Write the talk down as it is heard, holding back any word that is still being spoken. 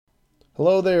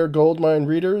Hello there, Goldmine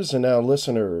readers and now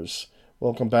listeners.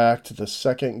 Welcome back to the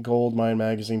second Goldmine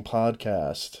Magazine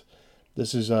podcast.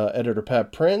 This is editor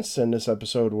Pat Prince, and this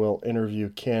episode will interview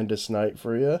Candace Knight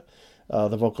for you,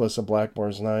 the vocalist of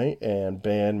Blackmore's Night and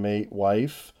bandmate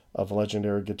wife of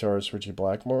legendary guitarist Ritchie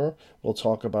Blackmore. We'll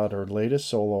talk about her latest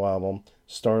solo album,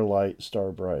 Starlight,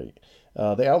 Starbright.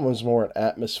 The album is more an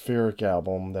atmospheric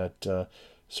album that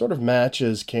sort of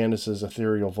matches Candace's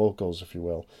ethereal vocals, if you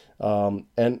will.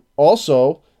 And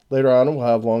also, later on, we'll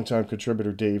have longtime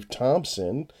contributor Dave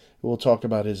Thompson, who will talk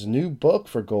about his new book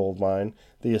for Goldmine,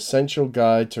 The Essential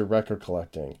Guide to Record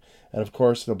Collecting. And of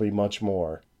course, there'll be much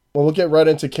more. Well, we'll get right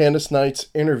into Candace Knight's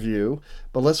interview,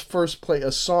 but let's first play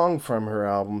a song from her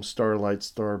album, Starlight,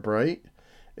 Starbright.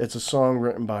 It's a song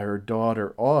written by her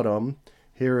daughter, Autumn.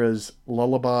 Here is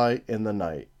Lullaby in the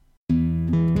Night.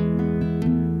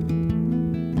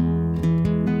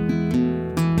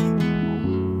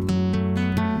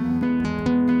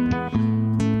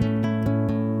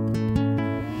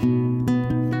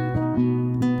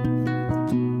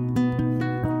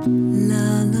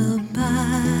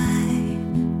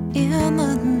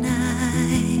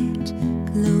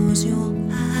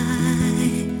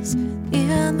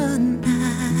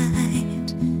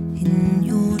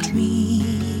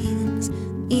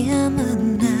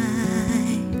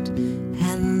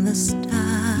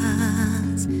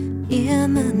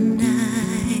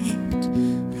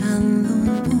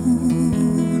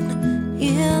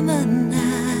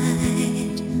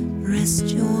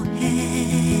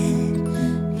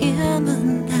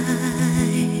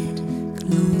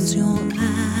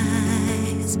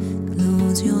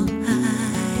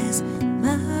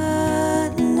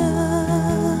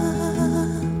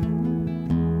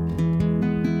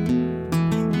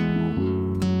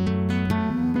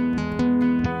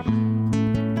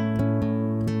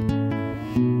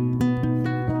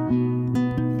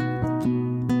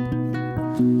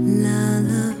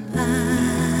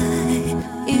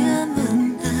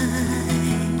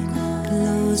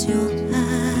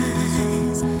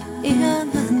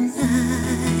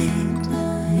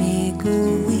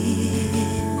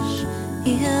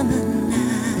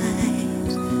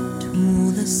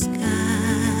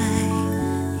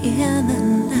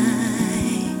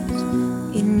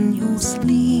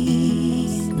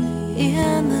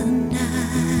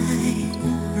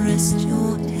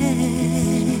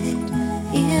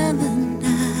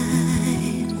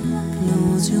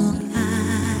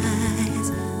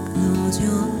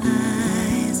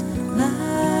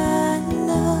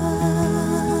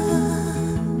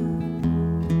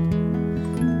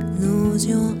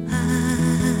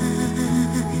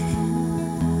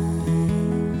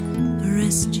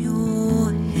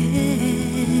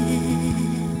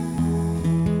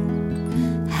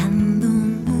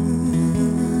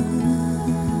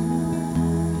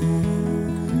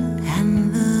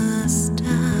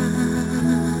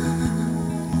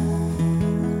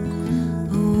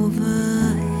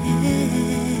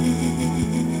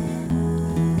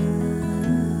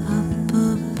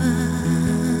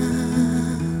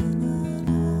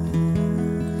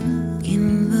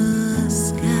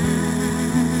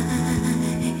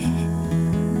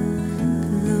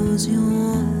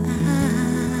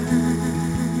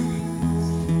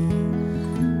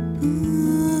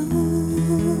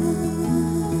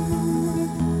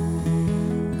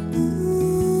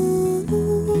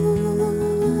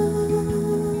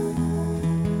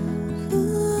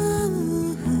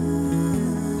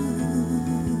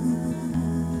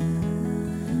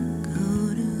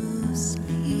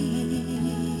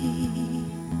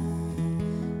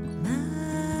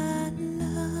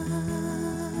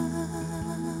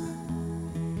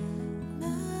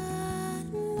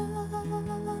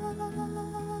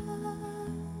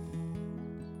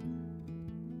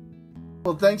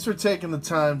 Well, thanks for taking the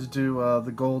time to do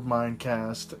the Goldmine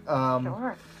cast.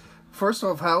 Sure. First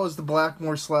off, how is the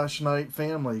Blackmore/Knight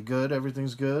family? Good?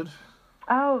 Everything's good?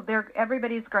 Oh,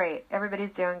 everybody's great.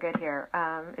 Everybody's doing good here.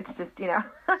 It's just,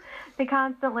 they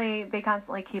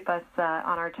constantly keep us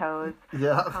on our toes.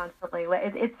 Yeah. Constantly.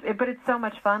 But it's so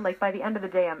much fun. Like by the end of the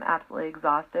day, I'm absolutely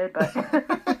exhausted, but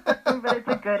but it's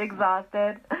a good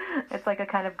exhausted. It's like a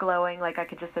kind of glowing, like I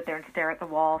could just sit there and stare at the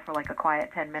wall for like a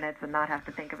quiet 10 minutes and not have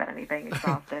to think about anything,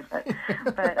 exhausted. But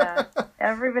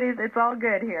it's all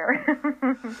good here.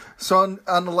 So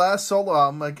on the last solo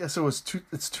album, I guess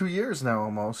it's 2 years now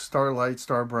almost, Starlight,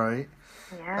 Starbright.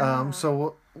 Yeah.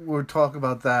 So we'll talk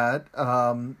about that.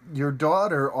 Your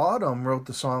daughter, Autumn, wrote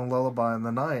the song Lullaby in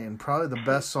the Night, and probably the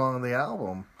best song on the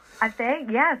album. I think,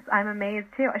 yes, I'm amazed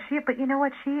too. But you know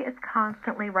what? She is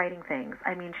constantly writing things.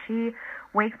 I mean,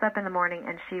 wakes up in the morning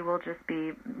and she will just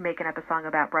be making up a song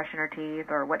about brushing her teeth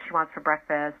or what she wants for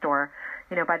breakfast, or,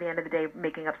 you know, by the end of the day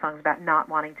making up songs about not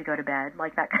wanting to go to bed,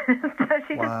 like that kind of stuff.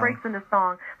 She just breaks into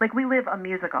song. Like, we live a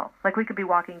musical. Like, we could be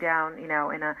walking down, you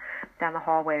know, down the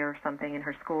hallway or something in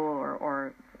her school,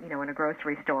 or you know, in a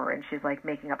grocery store, and she's like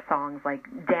making up songs, like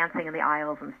dancing in the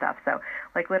aisles and stuff. So,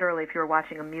 like, literally, if you were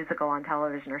watching a musical on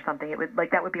television or something, it would, like,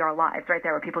 that would be our lives right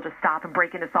there, where people just stop and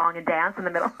break into song and dance in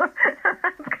the middle.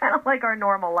 It's kind of like our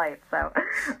normal life. So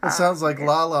it sounds like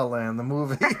La La Land, the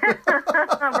movie.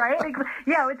 Right?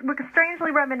 Yeah, it's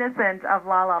strangely reminiscent of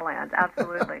La La Land.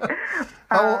 Absolutely.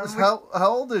 How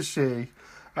old is she?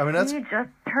 I mean, she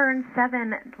just turned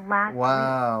 7 last week.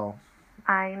 Wow.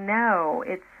 I know.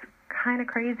 It's kind of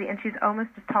crazy, and she's almost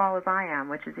as tall as I am,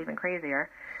 which is even crazier,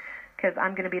 because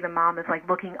I'm going to be the mom that's like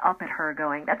looking up at her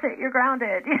going, that's it, you're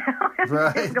grounded, you know.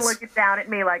 Right. She's going to look down at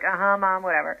me like, mom,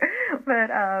 whatever. But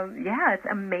yeah, it's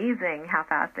amazing how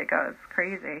fast it goes.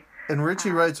 Crazy. And Richie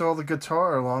writes all the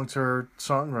guitar along to her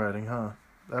songwriting, huh?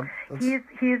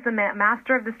 He's the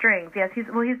master of the strings. Yes, he's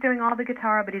doing all the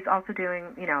guitar, but he's also doing,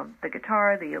 you know, the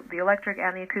guitar, the electric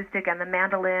and the acoustic, and the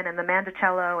mandolin and the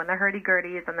mandocello and the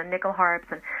hurdy-gurdies and the nickel harps,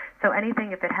 and so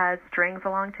anything, if it has strings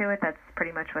along to it, that's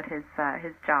pretty much what his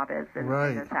job is in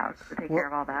his house, to take care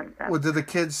of all that stuff. Well, do the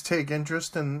kids take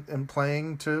interest in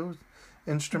playing too?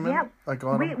 Instrument? Yeah, like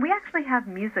we actually have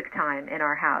music time in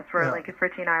our house where, like, if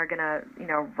Richie and I are gonna, you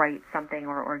know, write something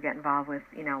or get involved with,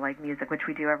 you know, like music, which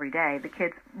we do every day. The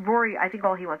kids, Rory, I think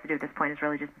all he wants to do at this point is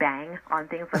really just bang on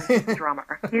things. Like, he's a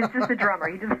drummer. He's just a drummer.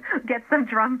 He just gets some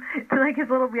drum, so like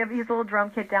we have his little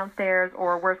drum kit downstairs,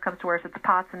 or worst comes to worst, it's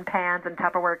pots and pans and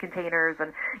Tupperware containers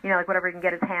and, you know, like whatever he can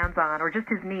get his hands on, or just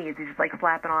his knees. He's just like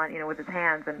slapping on, you know, with his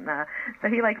hands, and so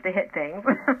he likes to hit things.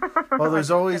 Well, there's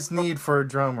always need for a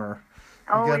drummer.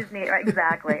 Always need,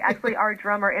 exactly. Actually, our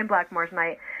drummer in Blackmore's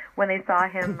Night, when they saw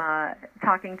him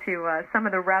talking to some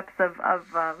of the reps of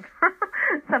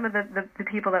some of the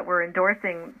people that were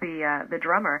endorsing the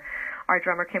drummer, our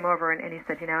drummer came over and he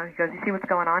said, you know, he goes, you see what's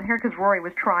going on here? Because Rory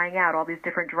was trying out all these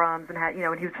different drums and had, you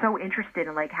know, and he was so interested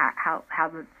in like how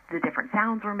the different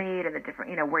sounds were made and the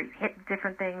different, you know, where you hit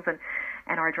different things,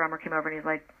 and our drummer came over and he's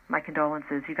like, my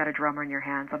condolences, you got a drummer in your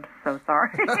hands. I'm so sorry.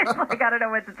 It's like, I don't know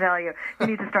what to tell you. You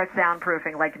need to start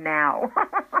soundproofing like now.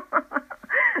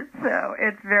 So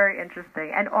it's very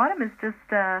interesting. And Autumn is just,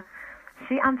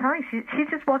 I'm telling you, she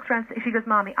just walks around, she goes,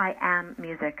 Mommy, I am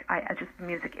music.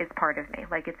 Music is part of me.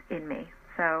 Like, it's in me.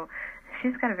 So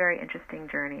she's got a very interesting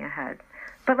journey ahead.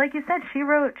 But like you said, she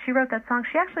wrote that song.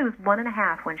 She actually was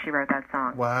 1.5 when she wrote that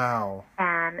song. Wow.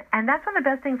 And that's when the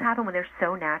best things happen, when they're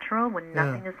so natural, when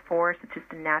nothing is forced. It's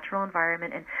just a natural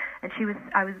environment. And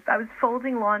I was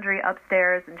folding laundry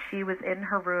upstairs, and she was in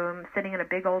her room sitting in a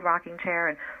big old rocking chair,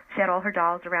 and she had all her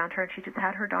dolls around her, and she just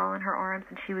had her doll in her arms,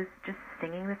 and she was just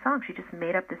singing the song. She just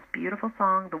made up this beautiful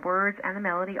song, the words and the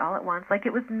melody all at once. Like,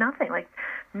 it was nothing, like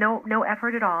no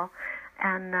effort at all.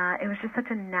 And it was just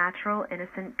such a natural,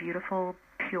 innocent, beautiful,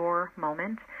 pure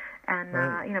moment. And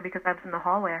you know, because I was in the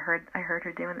hallway, I heard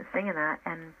her singing that,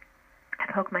 and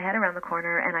I poked my head around the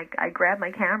corner, and I grabbed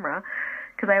my camera,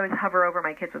 because I always hover over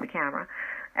my kids with a camera,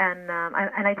 and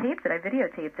I taped it. I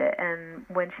videotaped it. And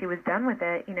when she was done with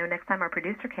it, you know, next time our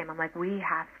producer came, I'm like, we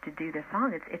have to do this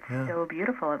song. It's so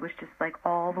beautiful. It was just like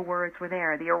all the words were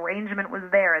there, the arrangement was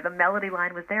there, the melody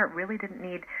line was there. It really didn't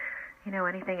need, you know,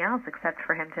 anything else except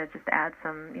for him to just add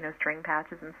some, you know, string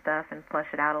patches and stuff and flesh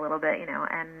it out a little bit, you know,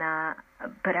 and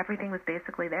but everything was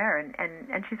basically there,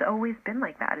 and she's always been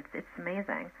like that. It's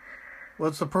amazing. Well,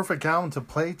 it's the perfect album to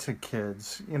play to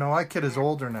kids. You know, my kid is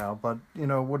older now, but, you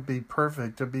know, it would be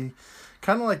perfect to be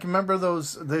kind of like, remember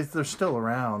those, they're still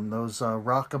around, those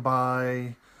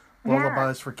rockabye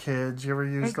lullabies for kids. You ever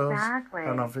use those? Exactly. I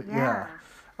don't know if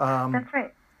that's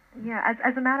right. Yeah,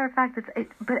 as a matter of fact,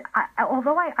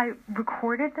 although I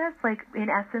recorded this, like, in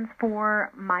essence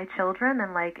for my children,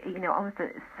 and, like, you know, almost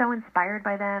so inspired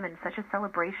by them, and such a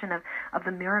celebration of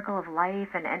the miracle of life,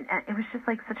 and it was just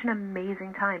like such an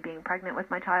amazing time being pregnant with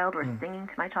my child, or singing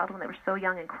to my child when they were so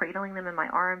young, and cradling them in my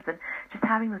arms, and just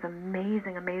having those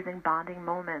amazing, amazing bonding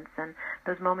moments, and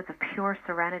those moments of pure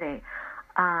serenity.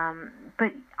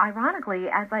 But ironically,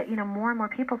 as more and more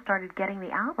people started getting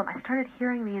the album, I started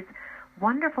hearing these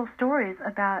wonderful stories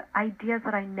about ideas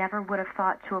that I never would have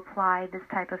thought to apply this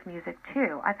type of music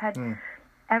to. I've had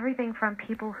everything from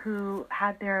people who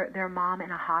had their mom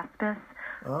in a hospice,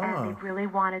 and they really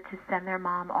wanted to send their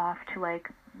mom off to, like,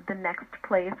 the next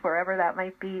place, wherever that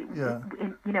might be, Yeah.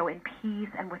 in peace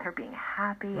and with her being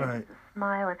happy Right. and just a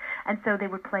smile. And so they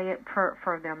would play it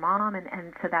for their mom,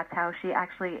 and so that's how she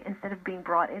actually, instead of being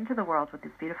brought into the world with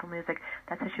this beautiful music,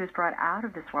 that's how she was brought out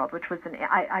of this world, which was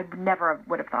I never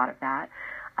would have thought of that.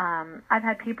 I've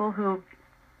had people who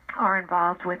are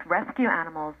involved with rescue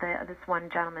animals. This one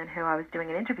gentleman who I was doing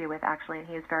an interview with, actually, and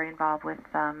he is very involved with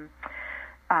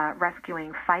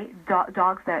rescuing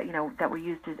dogs that were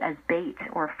used as bait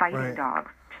or fighting Right. dogs,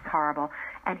 which is horrible.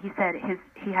 And he said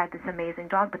he had this amazing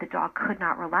dog, but the dog could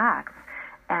not relax.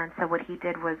 And so what he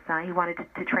did was he wanted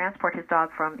to transport his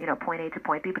dog from point A to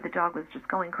point B, but the dog was just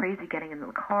going crazy getting into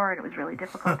the car, and it was really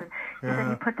difficult. And he said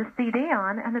he put the CD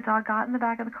on, and the dog got in the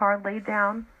back of the car, laid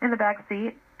down in the back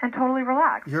seat, and totally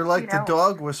relaxed. You're like the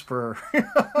dog whisperer.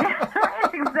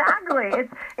 Exactly.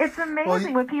 It's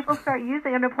amazing when people start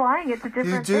using and applying it to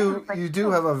different things. You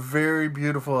do have a very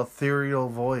beautiful ethereal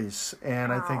voice,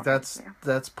 and I think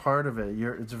that's part of it.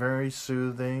 It's very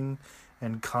soothing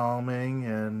and calming,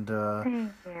 and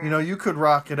you could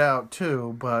rock it out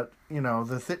too, but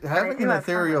having an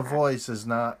ethereal voice is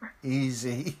not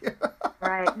easy.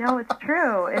 Right. No, it's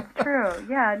true. It's true.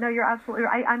 Yeah. No, you're absolutely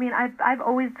right. I mean, I've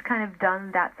always kind of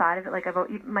done that side of it. Like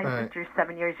my sister's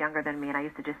 7 years younger than me, and I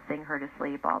used to just sing her to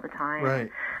sleep all the time.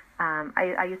 Right.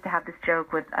 I used to have this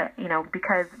joke with,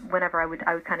 because whenever I would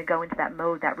kind of go into that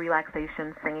mode, that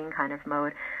relaxation singing kind of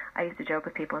mode, I used to joke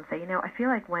with people and say, I feel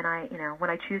like when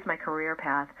I choose my career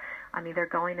path, I'm either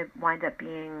going to wind up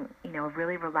being, a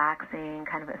really relaxing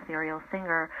kind of ethereal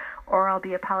singer, or I'll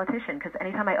be a politician, because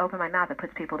anytime I open my mouth, it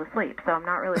puts people to sleep. So I'm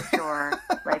not really sure,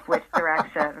 like, which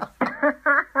direction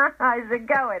I should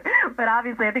go in. But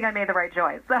obviously, I think I made the right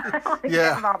choice. So I don't want to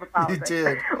get involved with politics. You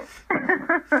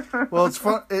did. Well, it's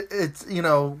fun.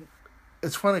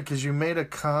 It's funny because you made a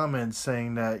comment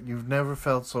saying that you've never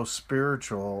felt so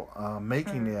spiritual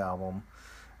making the album.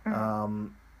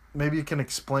 Maybe you can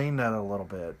explain that a little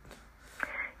bit.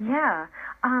 Yeah.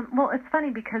 Well, it's funny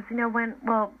because,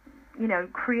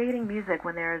 creating music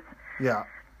when there's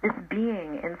this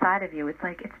being inside of you, it's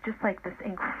just like this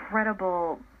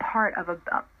incredible part of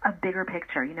a bigger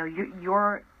picture.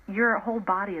 Your whole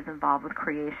body is involved with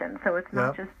creation. So it's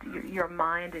not just your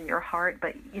mind and your heart,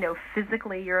 but,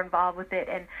 physically you're involved with it.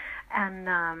 And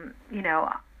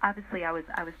obviously I was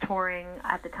touring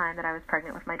at the time that I was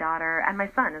pregnant with my daughter and my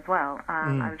son as well.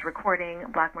 I was recording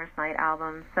Blackmore's Night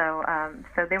album. So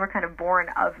they were kind of born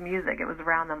of music. It was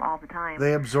around them all the time.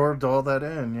 They absorbed all that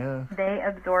in, yeah. They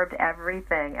absorbed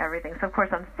everything. So of course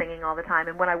I'm singing all the time.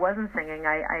 And when I wasn't singing,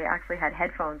 I actually had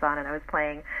headphones on and I was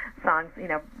playing songs,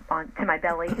 to my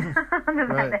belly. I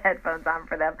just had the headphones on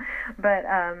for them. But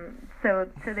so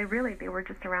they were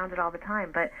just around it all the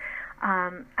time. But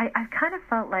I kind of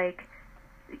felt like,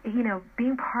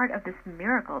 being part of this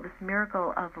miracle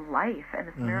of life and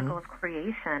this miracle of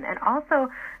creation, and also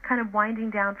kind of winding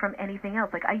down from anything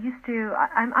else. Like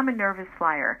I'm a nervous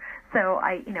flyer, so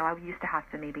I used to have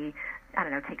to maybe, I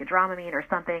don't know, take a Dramamine or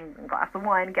something, a glass of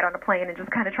wine, get on a plane and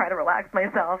just kind of try to relax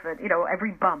myself. And,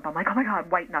 every bump, I'm like, oh my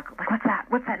God, white knuckle. Like, what's that?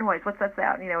 What's that noise? What's that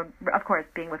sound? Of course,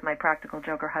 being with my practical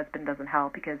joker husband doesn't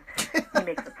help because he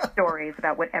makes up stories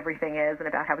about what everything is and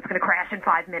about how it's going to crash in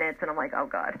 5 minutes. And I'm like, oh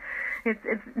God,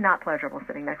 it's not pleasurable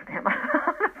sitting next to him on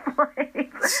a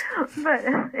flight. But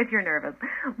if you're nervous,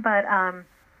 but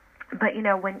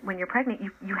when you're pregnant,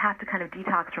 you have to kind of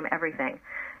detox from everything.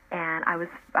 And I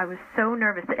was so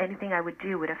nervous that anything I would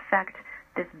do would affect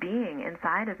this being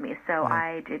inside of me. So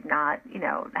I did not,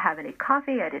 have any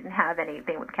coffee. I didn't have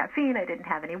anything with caffeine. I didn't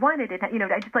have any wine.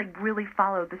 I just really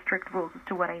followed the strict rules as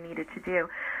to what I needed to do.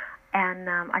 And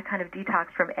I kind of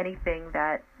detoxed from anything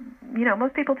that,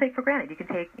 most people take for granted. You can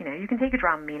take a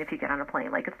Dramamine if you get on a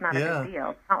plane. Like, it's not a big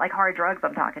deal. It's not like hard drugs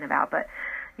I'm talking about, but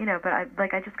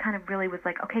I just kind of really was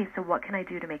like, okay, so what can I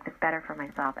do to make this better for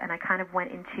myself? And I kind of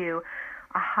went into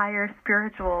a higher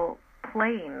spiritual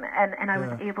plane, and I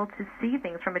was able to see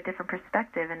things from a different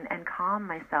perspective and calm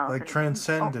myself. Like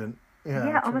transcendent.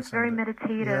 Almost very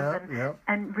meditative,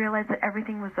 and realize that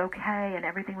everything was okay and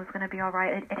everything was going to be all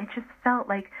right. And it just felt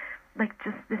like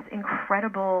just this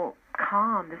incredible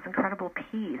calm, this incredible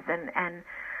peace. And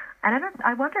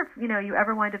I wonder if, you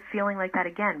ever wind up feeling like that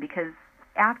again, because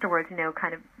afterwards, you're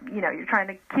trying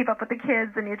to keep up with the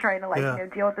kids and you're trying to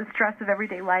deal with the stress of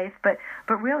everyday life. But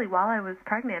really, while I was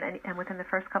pregnant and within the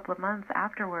first couple of months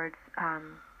afterwards,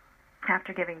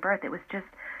 after giving birth, it was just,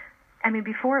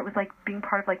 before it was like being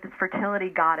part of like this fertility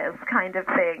goddess kind of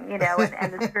thing,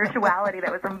 and the spirituality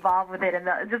that was involved with it, and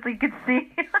just you could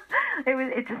see,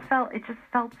 it just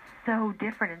felt so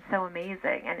different and so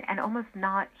amazing and almost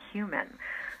not human.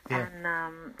 Yeah. And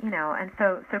and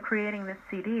so creating this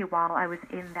CD while I was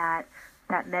in that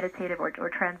meditative or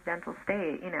transcendental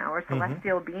state, or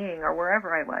celestial being, or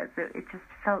wherever I was, it just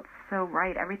felt so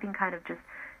right. Everything kind of just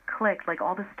clicked, like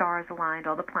all the stars aligned,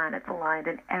 all the planets aligned,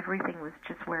 and everything was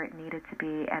just where it needed to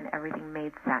be, and everything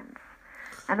made sense.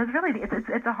 And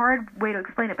it's a hard way to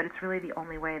explain it, but it's really the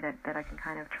only way that I can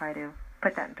kind of try to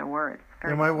put that into words.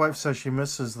 Yeah, my wife says she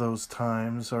misses those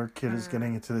times. Our kid is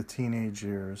getting into the teenage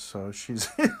years, so she's...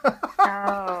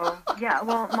 Oh, yeah.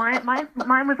 Well,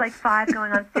 mine was like 5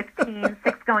 going on 15,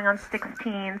 6 going on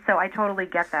 16, so I totally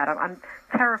get that. I'm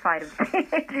terrified of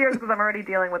teenage years because I'm already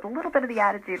dealing with a little bit of the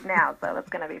attitude now, so that's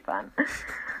going to be fun.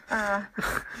 And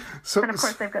of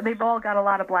course, they've all got a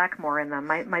lot of Blackmore in them.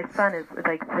 My son is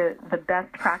like the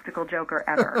best practical joker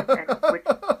ever, which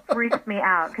freaks me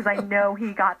out because I know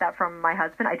he got that from my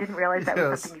husband. I didn't realize that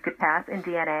was something you could pass in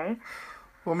DNA.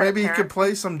 Well, maybe he could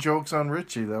play some jokes on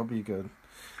Richie. That would be good.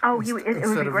 Oh, it would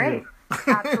be great.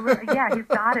 Absolutely. Yeah, he's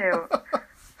got to.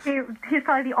 He's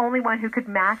probably the only one who could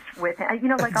match with him.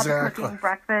 Like I'll be cooking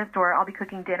breakfast or I'll be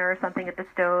cooking dinner or something at the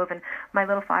stove, and my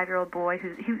little 5-year-old boy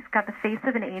who's got the face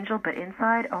of an angel, but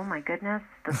inside, oh my goodness,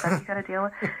 the stuff you got to deal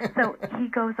with. So he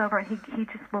goes over and he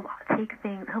just will take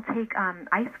things. He'll take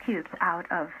ice cubes out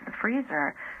of the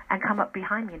freezer and come up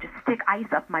behind me and just stick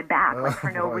ice up my back, like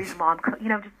for no reason while I'm cooking.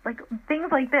 Just like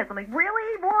things like this. I'm like,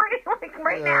 really, boy? Like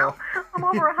right now, I'm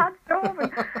over a hot stove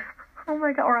and. Oh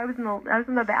my God! Or I was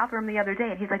in the bathroom the other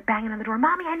day, and he's like banging on the door.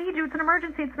 Mommy, I need you! It's an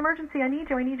emergency! It's an emergency! I need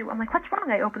you! I'm like, what's wrong?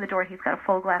 I open the door, and he's got a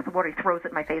full glass of water. He throws it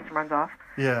in my face and runs off.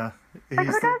 Yeah. Like,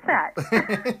 who does that?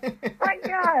 My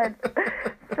God!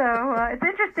 So it's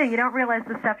interesting. You don't realize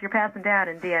the stuff you're passing down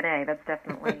in DNA. That's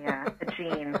definitely a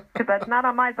gene, because that's not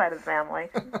on my side of the family.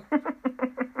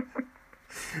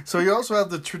 So you also have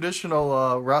the traditional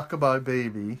Rockabye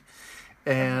Baby.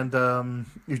 And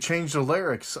you changed the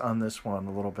lyrics on this one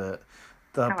a little bit.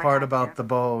 The part about the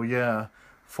bow, yeah.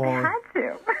 I had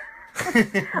to.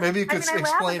 Maybe you could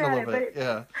explain a little bit.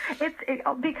 Yeah. It's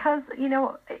because,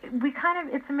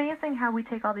 it's amazing how we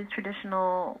take all these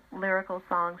traditional lyrical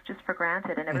songs just for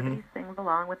granted, and everybody sings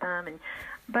along with them.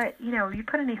 But, you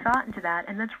put any thought into that,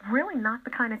 and that's really not the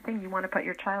kind of thing you want to put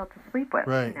your child to sleep with,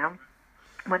 right.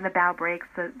 When the bough breaks,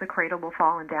 the cradle will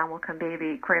fall and down will come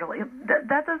baby. Cradle.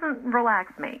 That doesn't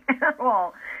relax me at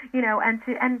all,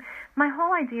 And my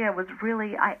whole idea was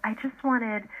really, I just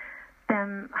wanted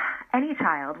them, any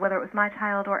child, whether it was my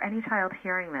child or any child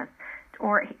hearing this,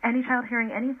 or any child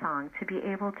hearing any song, to be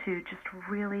able to just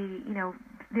really,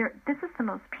 this is the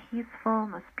most peaceful,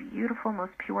 most beautiful,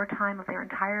 most pure time of their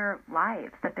entire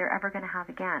lives that they're ever going to have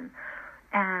again.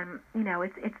 And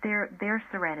it's their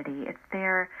serenity, it's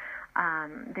their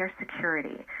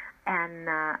security, and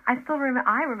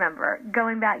I remember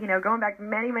going back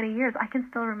many, many years. I can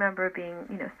still remember being,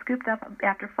 scooped up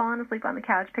after falling asleep on the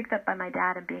couch, picked up by my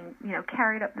dad, and being,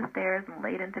 carried up the stairs and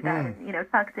laid into bed, and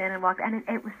tucked in and walked. And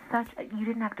it was you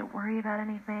didn't have to worry about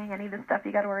anything, any of the stuff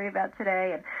you got to worry about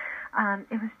today, and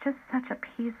it was just such a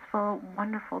peaceful,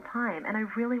 wonderful time. And I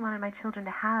really wanted my children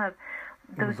to have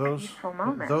those peaceful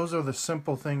moments. Those are the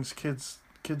simple things kids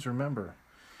remember.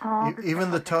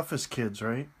 Even the toughest kids,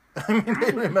 right? I mean,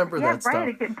 they remember that stuff. Yeah,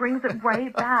 right. It brings it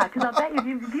right back. Because I'll bet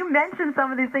you, if you mention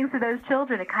some of these things to those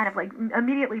children, it kind of like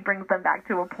immediately brings them back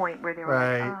to a point where they were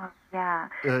like, oh, yeah.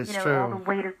 It's true. All the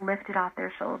weight is lifted off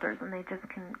their shoulders, and they just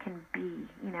can be,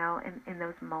 in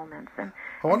those moments. And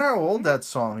I wonder how old that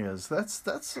song is. That's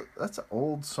an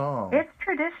old song. It's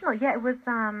traditional. Yeah, it was.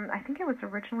 I think it was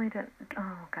originally done.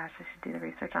 Oh gosh, I should do the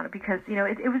research on it because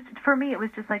it was, for me, it was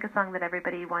just like a song that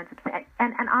everybody wanted to sing.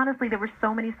 And honestly, there were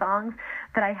so many songs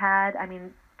that I had. I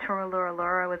mean, Turalura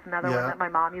Lura was another one that my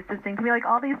mom used to sing to me. Like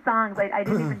all these songs, I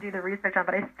didn't even do the research on,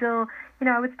 but I still,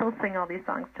 I would still sing all these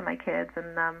songs to my kids,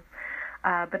 and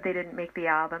but they didn't make the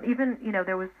album. Even,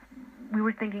 we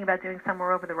were thinking about doing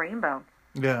Somewhere Over the Rainbow.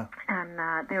 Yeah. And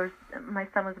my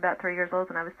son was about 3 years old,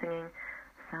 and I was singing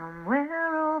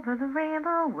Somewhere Over the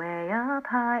Rainbow, way up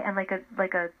high, and like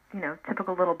a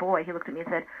typical little boy, he looked at me and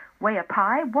said, way up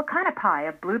high? What kind of pie?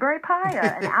 A blueberry pie?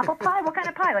 An apple pie? What kind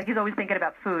of pie? Like he's always thinking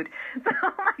about food. So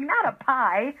I'm like, not a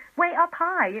pie, way up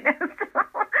high,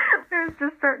 So there's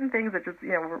just certain things that just,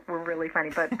 were really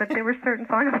funny. But there were certain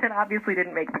songs that obviously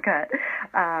didn't make the cut,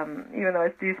 even though I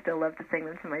do still love to sing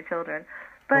them to my children.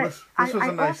 But this was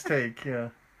a nice take, yeah.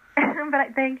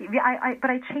 But thank you. Yeah,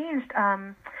 but I changed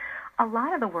a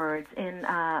lot of the words in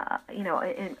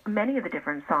in many of the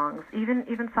different songs,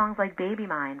 even songs like Baby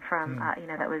Mine from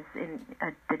that was in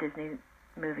the Disney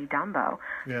movie Dumbo.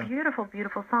 Yeah. Beautiful,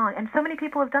 beautiful song. And so many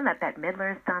people have done that. Bette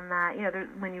Midler's done that. You know,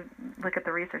 when you look at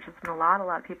the research, there's been a lot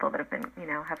of people that have been,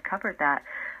 have covered that.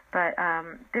 But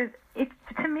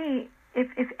to me,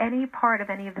 if any part of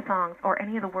any of the songs or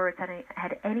any of the words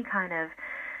had any kind of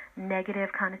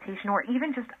negative connotation or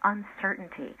even just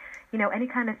uncertainty, any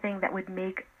kind of thing that would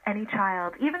make any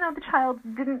child, even though the child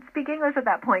didn't speak English at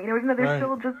that point, even though they're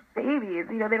still just babies,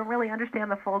 they don't really understand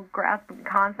the full grasp and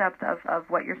concept of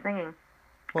what you're singing.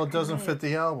 Well, it doesn't fit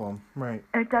the album, right?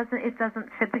 It doesn't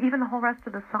fit even the whole rest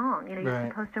of the song. You're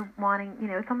supposed to wanting,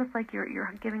 it's almost like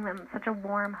you're giving them such a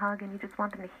warm hug, and you just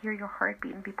want them to hear your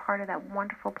heartbeat and be part of that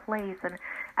wonderful place, and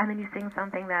then you sing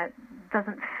something that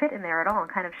doesn't fit in there at all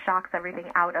and kind of shocks everything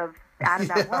out of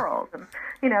that world, and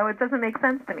it doesn't make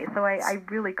sense to me. So I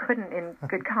really couldn't, in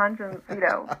good conscience,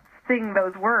 sing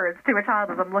those words to a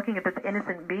child as I'm looking at this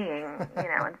innocent being,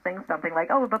 and sing something like,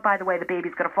 oh, but by the way, the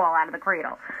baby's going to fall out of the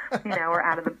cradle, or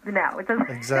out of the, no, it doesn't.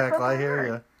 Exactly, I hear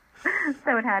you.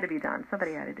 So it had to be done.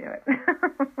 Somebody had to do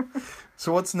it.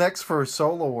 So what's next for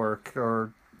solo work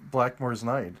or Blackmore's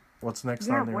Night? What's next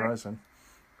on the horizon?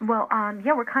 Well,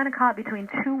 we're kind of caught between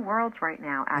two worlds right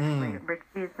now, actually.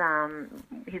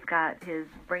 He's got his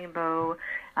Rainbow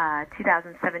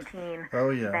 2017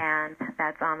 band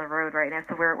that's on the road right now.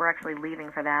 So we're actually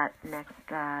leaving for that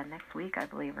next week, I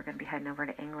believe. We're going to be heading over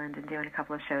to England and doing a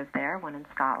couple of shows there, one in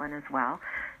Scotland as well.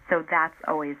 So that's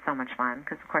always so much fun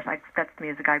because, of course, that's the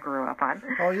music I grew up on.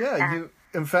 Oh, yeah.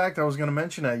 In fact, I was going to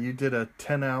mention that you did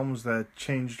 10 albums that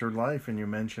changed your life, and you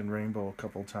mentioned Rainbow a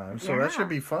couple times. So that should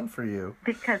be fun for you.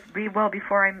 Because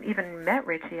before I even met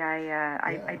Richie,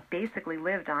 I basically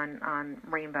lived on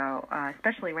Rainbow,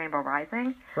 especially Rainbow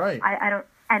Rising. Right. I don't.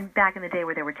 And back in the day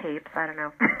where there were tapes, I don't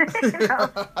know.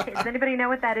 Does anybody know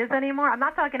what that is anymore? I'm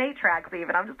not talking 8 tracks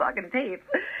even. I'm just talking tapes.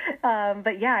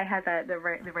 But yeah, I had the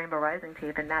Rainbow Rising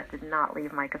tape, and that did not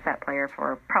leave my cassette player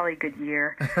for probably a good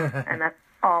year. And that's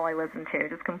all I listened to.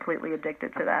 Just completely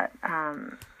addicted to that.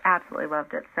 Absolutely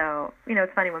loved it. So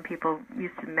it's funny when people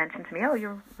used to mention to me, "Oh,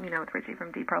 you're with Richie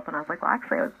from Deep Purple," and I was like, "Well,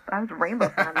 actually, I was a Rainbow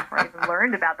fan before I even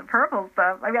learned about the Purple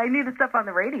stuff. I mean, I knew the stuff on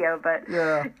the radio, but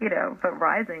but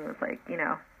Rising was like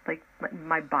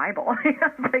my Bible.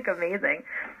 It's like amazing.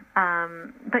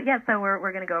 But yeah, so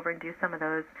we're gonna go over and do some of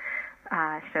those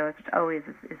shows, which always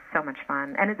is so much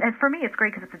fun. And for me, it's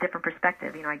great because it's a different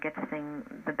perspective. I get to sing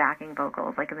the backing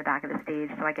vocals, like in the back of the stage,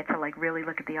 so I get to really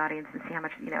look at the audience and see how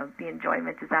much the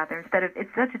enjoyment is out there. Instead of,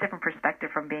 it's such a different perspective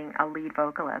from being a lead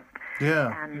vocalist.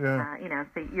 Yeah. And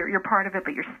so you're part of it,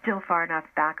 but you're still far enough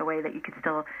back away that you can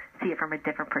still see it from a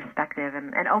different perspective,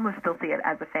 and almost still see it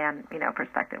as a fan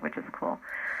perspective, which is cool.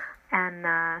 And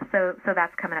so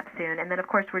that's coming up soon. And then of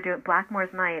course we're doing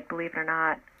Blackmore's Night, believe it or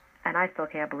not. And I still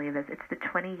can't believe this. It's the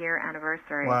 20-year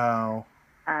anniversary. Wow.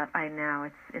 I know,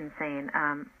 it's insane.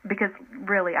 Because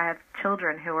really, I have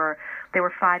children they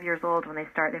were 5 years old when their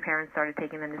parents started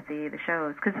taking them to see the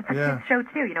shows. Because it's a kid's show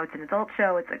too. It's an adult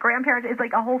show. It's a grandparents. It's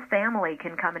like a whole family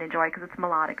can come and enjoy because it's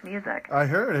melodic music. I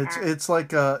heard it's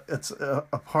like a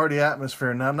party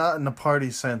atmosphere. Now, not in the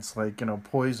party sense, like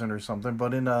Poison or something,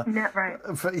 but in a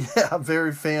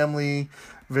very family,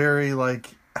 very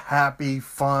happy,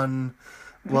 fun.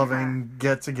 Loving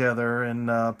get together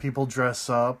and people dress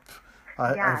up.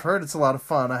 I've heard it's a lot of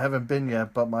fun. I haven't been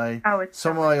yet, but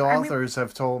some of my authors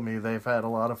have told me they've had a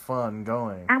lot of fun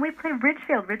going. And we play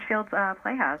Ridgefield's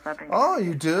Playhouse up in. Oh,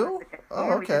 you do?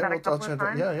 Oh, okay. I'll check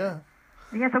that. Yeah.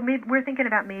 Yeah, so we're thinking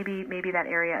about maybe that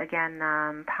area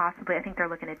again. Possibly, I think they're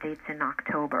looking at dates in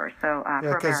October. So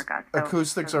for America,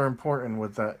 acoustics are important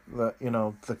with that.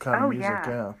 The kind of music.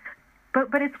 Yeah.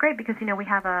 But it's great because we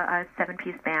have a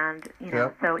 7-piece band,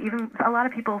 so even a lot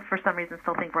of people for some reason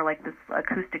still think we're like this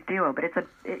acoustic duo, but it's a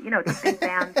big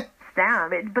band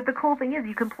sound. But the cool thing is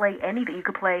you can play anything. You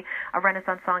could play a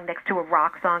Renaissance song next to a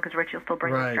rock song because Richie will still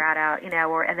bring the Strat out,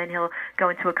 and then he'll go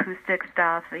into acoustic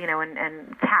stuff,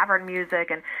 and tavern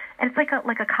music, and it's like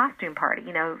a costume party.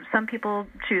 Some people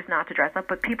choose not to dress up,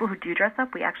 but people who do dress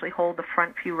up, we actually hold the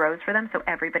front few rows for them, so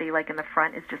everybody in the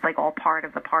front is just all part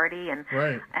of the party, and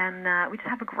we just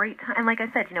have a great time. And like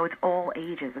I said, it's all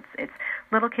ages. It's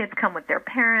little kids come with their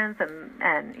parents,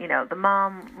 and the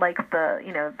mom likes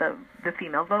the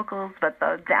female vocals, but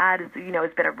the dad has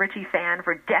been a Richie fan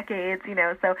for decades,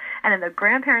 so, and then the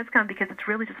grandparents come because it's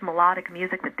really just melodic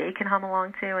music that they can hum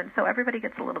along to, and so everybody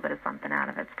gets a little bit of something out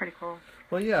of it. It's pretty cool.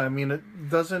 Well, yeah, I mean,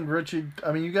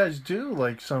 you guys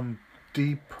do some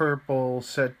Deep Purple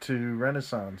set to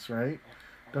Renaissance, right?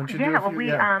 Don't you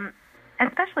do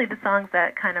especially the songs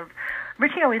that kind of,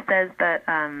 Richie always says that,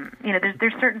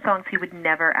 there's certain songs he would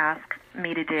never ask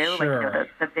me to do, sure.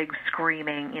 the big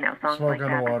screaming, songs Smoke like on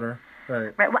that. the Water.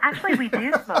 Right. Right. Well, actually, we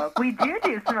do smoke. We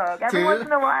do smoke every once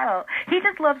in a while. He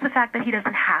just loves the fact that he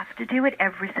doesn't have to do it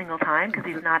every single time because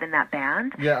he's not in that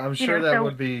band. Yeah, I'm sure that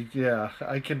would be. Yeah,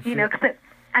 I can. Feel...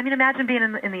 I mean, imagine being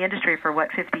in the industry for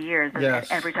 50 years, and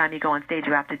every time you go on stage,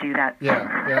 you have to do that.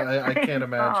 Yeah, I can't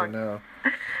imagine. No.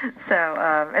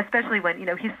 So, especially when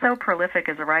he's so prolific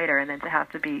as a writer, and then to have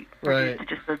to be reduced to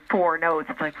just those 4 notes,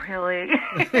 it's like really.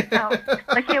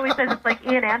 Like he always says, it's like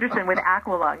Ian Anderson with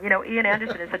Aqualung. Ian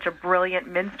Anderson is such a brilliant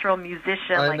minstrel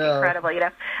musician, incredible.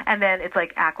 And then it's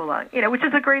like Aqualung, which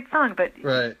is a great song, but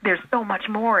there's so much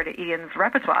more to Ian's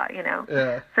repertoire.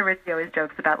 Yeah. So Richie always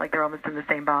jokes about they're almost in the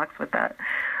same box with that.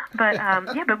 But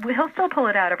but he'll still pull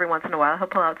it out every once in a while. He'll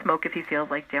pull out Smoke if he feels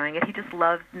like doing it. He just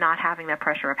loves not having that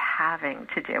pressure of having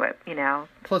to do it,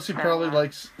 Plus, he probably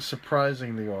likes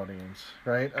surprising the audience,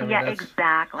 right?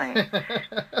 Exactly.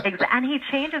 And he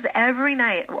changes every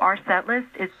night. Our set list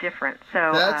is different.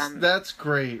 So that's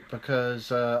great because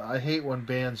I hate when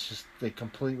bands they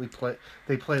completely play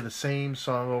the same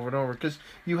song over and over because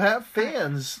you have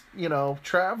fans,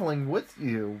 traveling with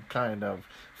you, kind of.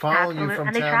 Following you from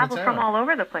and they travel from all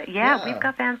over the place. Yeah, we've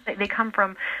got fans. They come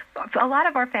from. A lot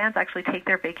of our fans actually take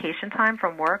their vacation time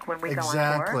from work when we go on tour.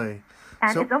 Exactly.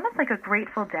 And it's almost like a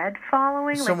Grateful Dead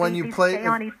following. So when you play,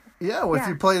 if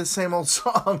you play the same old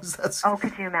songs, that's. Oh,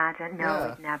 could you imagine?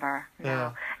 No, we'd never. No.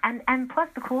 Yeah. And plus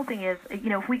the cool thing is,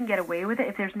 if we can get away with it,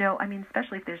 if there's no,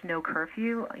 especially if there's no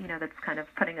curfew, that's kind of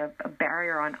putting a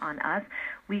barrier on us.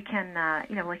 We can,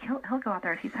 he'll go out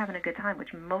there if he's having a good time,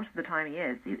 which most of the time he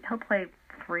is. He'll play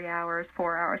 3 hours,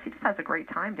 4 hours. He just has a great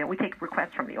time there. We take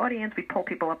requests from the audience. We pull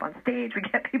people up on stage. We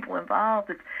get people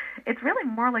involved. It's really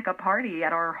more like a party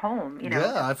at our home.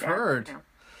 Yeah, I've heard.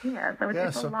 Yeah, so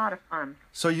it's a lot of fun.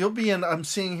 So you'll be I'm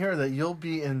seeing here that you'll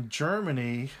be in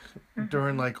Germany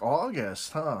during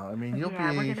August, huh? I mean, you'll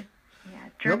Germany,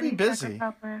 you'll be busy.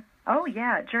 Oh,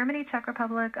 yeah. Germany, Czech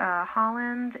Republic,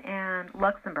 Holland, and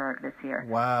Luxembourg this year.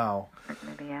 Wow.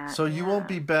 So you won't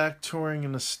be back touring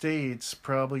in the States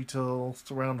probably till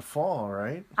around the fall,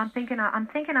 right? I'm thinking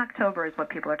October is what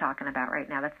people are talking about right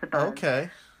now. That's the buzz. Okay.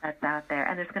 That's out there.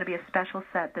 And there's going to be a special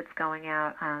set that's going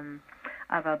out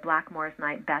of a Blackmore's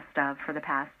Night best of for the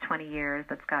past 20 years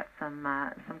that's got some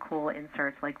cool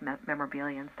inserts like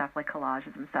memorabilia and stuff, like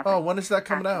collages and stuff. Oh, when is that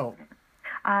coming out?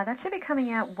 That should be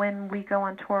coming out when we go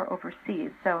on tour overseas.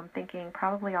 So I'm thinking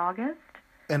probably August.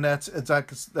 And that's going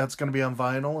to be on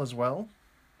vinyl as well?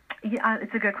 Yeah,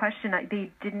 it's a good question.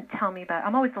 They didn't tell me about.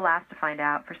 I'm always the last to find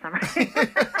out for some reason.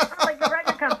 Like the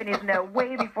record companies know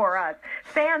way before us.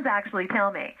 Fans actually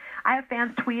tell me. I have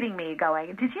fans tweeting me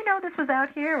going, "Did you know this was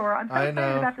out here?" Or "I'm so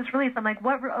excited about this release." I'm like,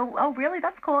 "What? Oh, really?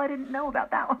 That's cool. I didn't know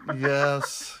about that one."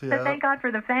 Yes. Yeah. So thank God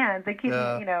for the fans. They keep me,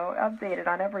 updated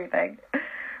on everything.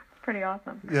 It's pretty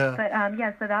awesome. Yeah. But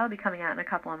so that'll be coming out in a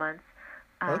couple of months.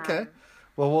 Okay.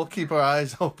 Well, we'll keep our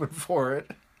eyes open for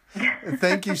it.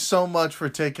 Thank you so much for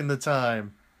taking the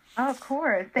time. Oh, of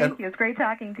course. Thank you. It's great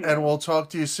talking to you. And we'll talk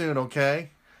to you soon,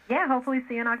 okay? Yeah, hopefully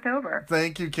see you in October.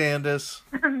 Thank you, Candace.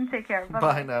 Take care.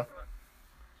 Bye-bye. Bye now.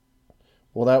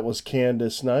 Well, that was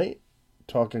Candace Knight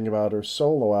talking about her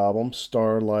solo album,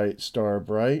 Starlight,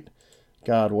 Starbright.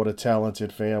 God, what a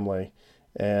talented family.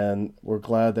 And we're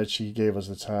glad that she gave us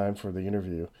the time for the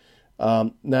interview.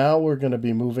 Now we're going to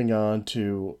be moving on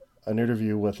to an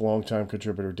interview with longtime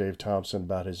contributor Dave Thompson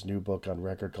about his new book on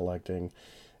record collecting,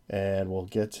 and we'll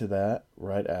get to that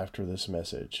right after this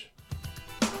message.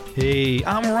 Hey,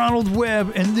 I'm Ronald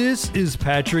Webb, and this is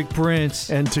Patrick Prince.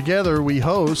 And together we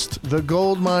host the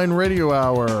Goldmine Radio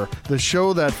Hour, the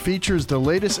show that features the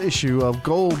latest issue of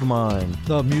Goldmine,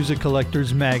 the Music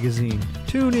Collectors Magazine.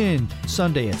 Tune in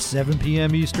Sunday at 7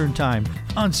 p.m. Eastern Time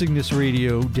on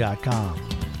CygnusRadio.com.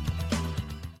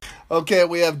 Okay,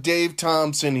 we have Dave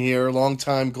Thompson here,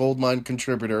 longtime Goldmine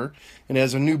contributor, and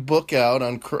has a new book out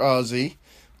on Krause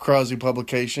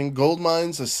publication,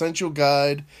 Goldmine's Essential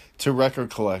Guide to Record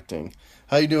Collecting.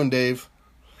 How you doing, Dave?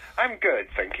 I'm good,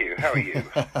 thank you. How are you?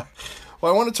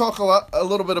 Well, I want to talk a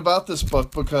little bit about this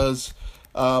book because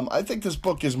I think this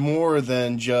book is more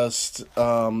than just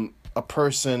a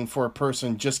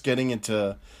person just getting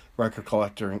into record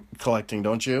collecting,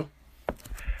 don't you?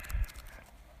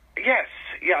 Yes.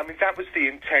 Yeah, I mean, that was the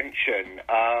intention.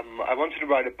 I wanted to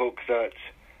write a book that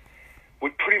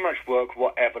would pretty much work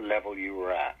whatever level you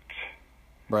were at.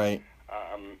 Right.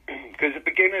 Because a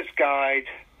beginner's guide,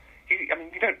 you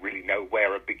don't really know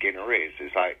where a beginner is.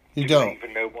 It's like, do they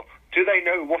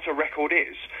know what a record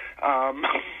is?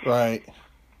 Right.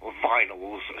 Or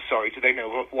vinyls, sorry, do they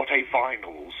know what a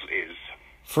vinyls is?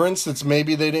 For instance,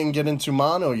 maybe they didn't get into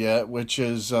mono yet, which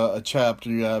is a chapter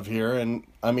you have here. And,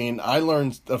 I mean, I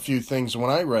learned a few things when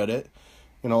I read it.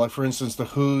 You know, like for instance, the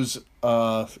Who's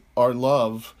 "Our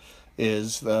Love"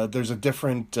 is there's a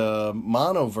different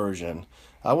mono version.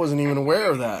 I wasn't even aware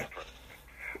of that.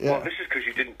 Yeah. Well, this is because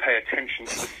you didn't pay attention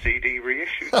to the CD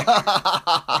reissue.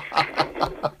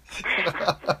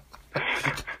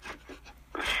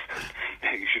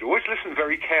 You should always listen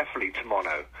very carefully to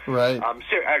mono. Right.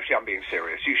 Actually, I'm being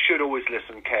serious. You should always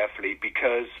listen carefully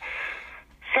because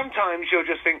sometimes you'll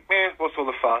just think, what's all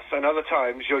the fuss? And other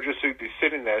times you'll just be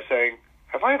sitting there saying,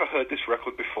 have I ever heard this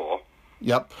record before?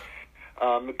 Yep.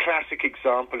 The classic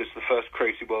example is the first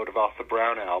Crazy World of Arthur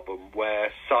Brown album,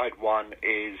 where side one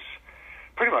is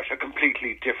pretty much a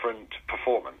completely different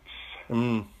performance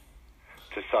to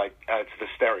the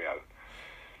stereo.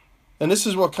 And this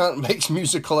is what kind of makes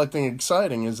music collecting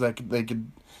exciting, is that they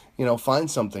could, find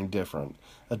something different,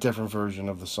 a different version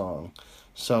of the song.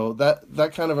 So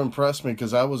that kind of impressed me,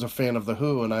 because I was a fan of The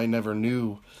Who, and I never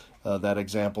knew that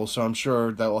example. So I'm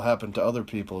sure that will happen to other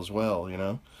people as well,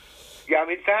 Yeah, I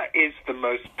mean, that is the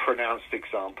most pronounced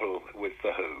example with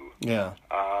The Who. Yeah.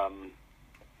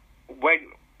 When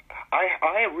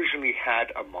I originally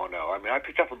had a mono. I mean, I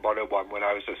picked up a mono one when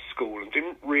I was at school and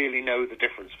didn't really know the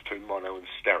difference between mono and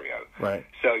stereo. Right.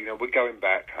 So, we're going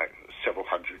back several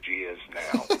hundred years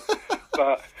now.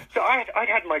 So I'd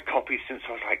had my copy since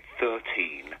I was like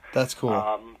 13. That's cool.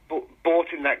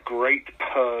 Bought in that great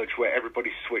purge where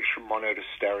everybody switched from mono to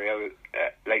stereo,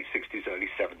 late 60s, early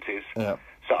 70s. Yeah.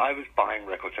 So I was buying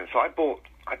records, and so I bought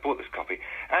this copy,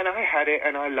 and I had it,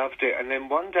 and I loved it. And then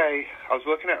one day, I was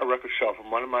working at a record shop,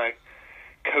 and one of my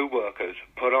co-workers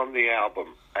put on the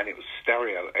album, and it was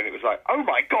stereo, and it was like, oh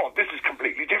my God, this is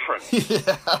completely different.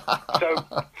 Yeah. So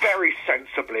very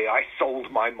sensibly, I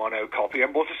sold my mono copy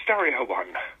and bought a stereo one.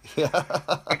 Yeah.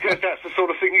 Because that's the sort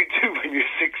of thing you do when you're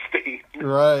 16.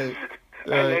 Right.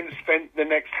 And then spent the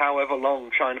next however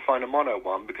long trying to find a mono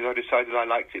one, because I decided I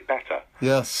liked it better.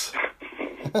 Yes.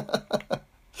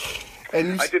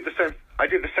 And I did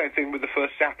the same thing with the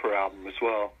first Zappa album as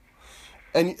well.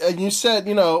 And you said,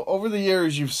 over the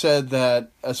years you've said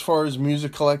that as far as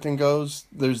music collecting goes,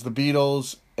 there's the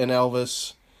Beatles and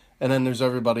Elvis, and then there's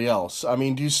everybody else. I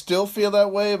mean, do you still feel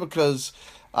that way? Because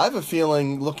I have a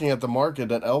feeling, looking at the market,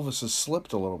 that Elvis has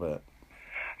slipped a little bit.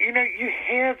 You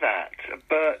hear that,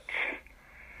 but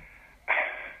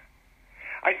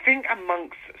I think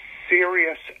amongst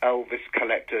serious Elvis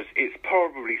collectors, it's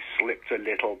probably slipped a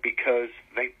little because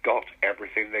they've got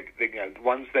everything. The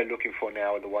ones they're looking for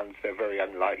now are the ones they're very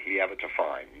unlikely ever to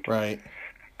find. Right.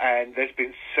 And there's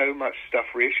been so much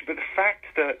stuff reissued. But the fact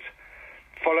that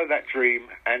Follow That Dream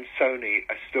and Sony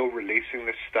are still releasing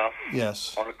this stuff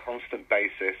yes. on a constant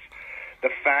basis,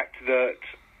 the fact that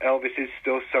Elvis is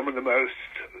still some of the most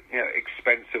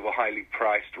expensive or highly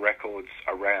priced records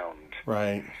around.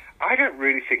 Right. I don't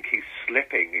really think he's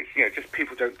slipping. It's just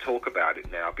people don't talk about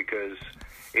it now because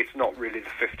it's not really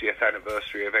the 50th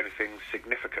anniversary of anything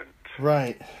significant.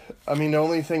 Right. I mean, the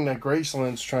only thing that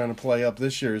Graceland's trying to play up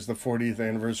this year is the 40th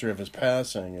anniversary of his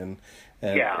passing, and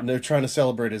they're trying to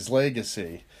celebrate his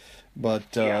legacy.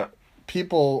 But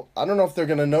people, I don't know if they're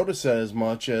going to notice that as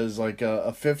much as like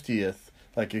a 50th,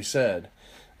 like you said.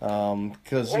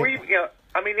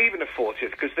 Even a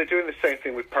 40th, because they're doing the same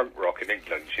thing with punk rock in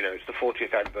England. It's the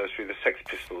 40th anniversary of the Sex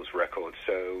Pistols record,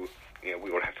 so we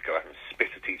all have to go out and spit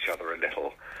at each other a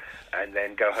little and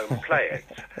then go home and play it.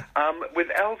 With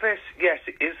Elvis, yes,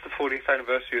 it is the 40th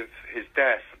anniversary of his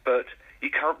death, but you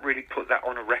can't really put that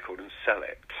on a record and sell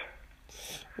it.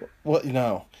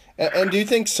 Well, and do you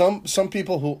think some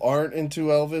people who aren't into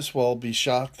Elvis will be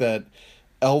shocked that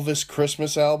Elvis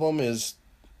Christmas album is...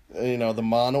 the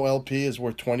mono LP is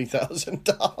worth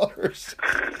 $20,000.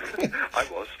 I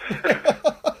was.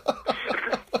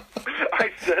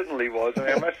 I certainly was.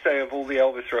 I must say, of all the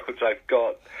Elvis records I've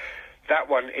got, that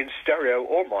one in stereo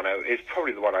or mono is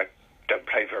probably the one I don't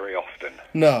play very often.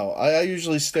 No, I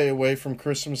usually stay away from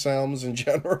Christmas albums in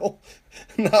general.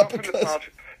 Not because...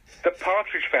 The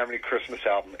Partridge Family Christmas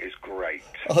album is great.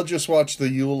 I'll just watch the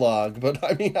Yule log, but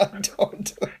I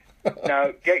don't...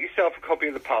 Now, get yourself a copy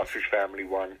of the Partridge Family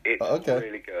one. It's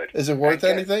really good. Is it worth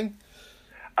anything?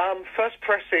 First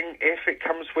pressing, if it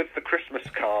comes with the Christmas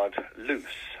card loose.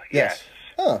 Yes.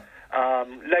 Huh.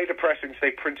 Later pressings, they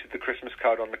printed the Christmas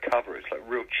card on the cover. It's like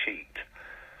real cheap.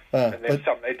 And then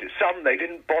some they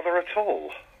didn't bother at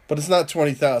all. But it's not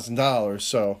 $20,000,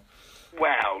 so...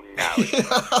 Well, no.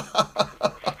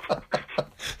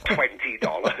 $20.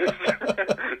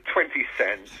 20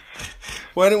 cents.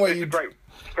 Well, anyway, it's a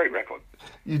great record.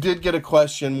 You did get a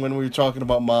question when we were talking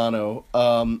about mono.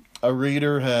 A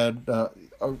reader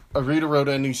wrote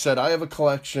in and he said, I have a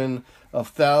collection of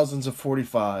thousands of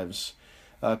 45s.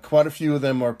 Quite a few of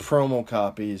them are promo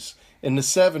copies. in the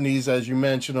 70s, as you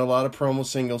mentioned, a lot of promo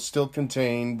singles still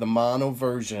contain the mono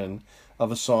version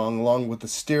of a song along with the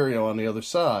stereo on the other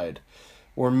side.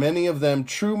 Were many of them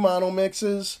true mono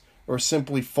mixes or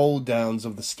simply fold downs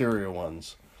of the stereo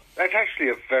ones? That's actually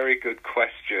a very good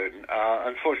question.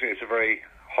 Unfortunately, it's a very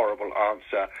horrible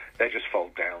answer. They're just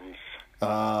fold downs.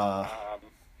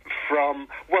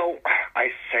 Well,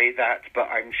 I say that, but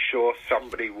I'm sure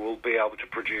somebody will be able to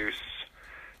produce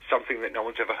something that no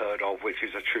one's ever heard of, which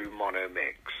is a true mono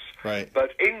mix. Right.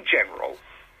 But in general,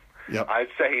 Yep. I'd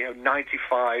say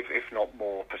 95, if not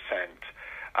more,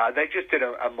 %. They just did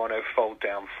a mono fold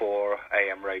down for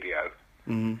AM radio.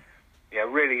 Mm-hmm. Yeah,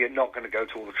 really, you're not going to go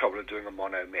to all the trouble of doing a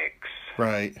mono mix.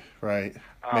 Right.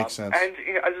 Makes sense. And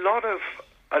a lot of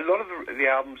the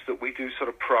albums that we do sort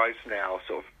of prize now,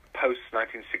 sort of post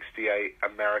 1968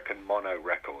 American mono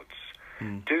records,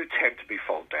 do tend to be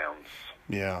fold downs.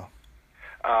 Yeah.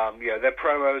 Their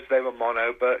promos, they were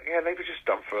mono, but they were just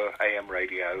done for AM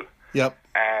radio. Yep.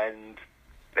 And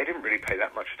they didn't really pay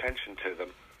that much attention to them.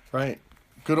 Right.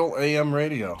 Good old AM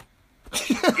radio.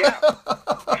 Yeah.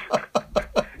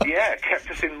 Yeah, it kept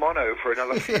us in mono for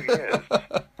another few years.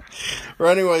 Well,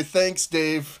 anyway, thanks,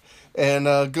 Dave. And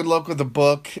good luck with the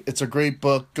book. It's a great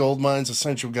book, Goldmine's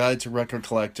Essential Guide to Record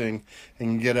Collecting.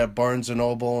 And you can get it at Barnes &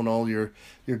 Noble and all your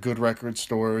good record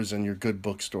stores and your good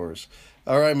bookstores.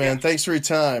 All right, man. Yeah. Thanks for your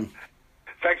time.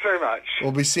 Thanks very much.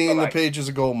 We'll be seeing the pages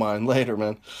of Goldmine later,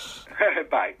 man.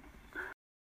 Bye.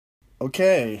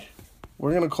 Okay.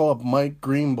 We're going to call up Mike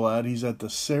Greenblatt. He's at the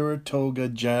Saratoga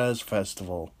Jazz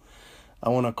Festival. I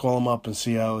want to call him up and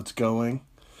see how it's going.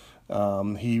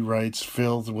 He writes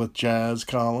Filled with Jazz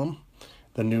column,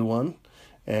 the new one.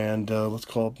 And let's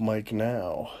call up Mike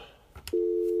now.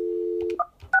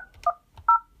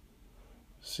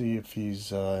 See if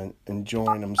he's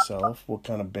enjoying himself, what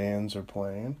kind of bands are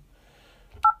playing.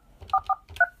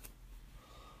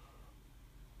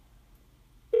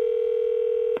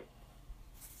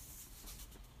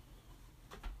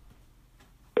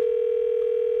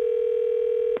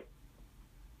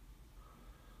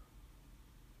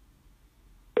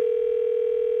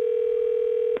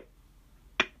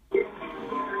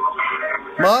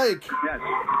 Mike! Yes.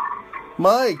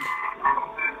 Mike!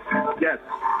 Yes.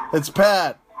 It's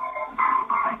Pat.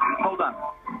 Hold on.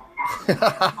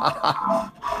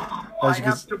 I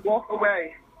have to walk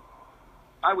away.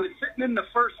 I was sitting in the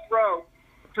first row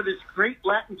for this great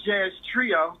Latin jazz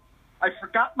trio. I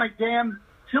forgot my damn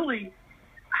Tilly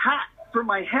hat for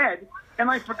my head, and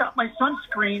I forgot my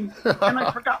sunscreen, and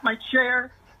I forgot my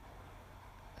chair.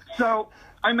 So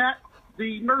I'm at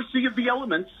the mercy of the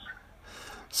elements.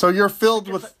 So you're filled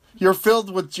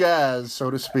with jazz,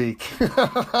 so to speak.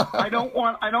 I don't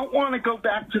want to go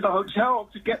back to the hotel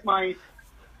to get my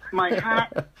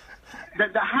hat.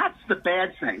 The hat's the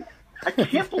bad thing. I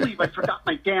can't believe I forgot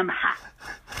my damn hat.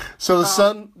 So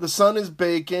the sun is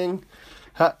baking.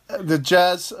 The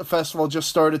jazz festival just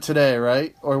started today,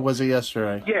 right? Or was it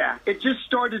yesterday? Yeah, it just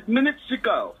started minutes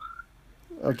ago.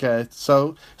 Okay,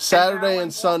 so Saturday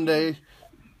and Sunday,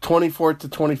 24th to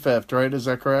 25th, right? Is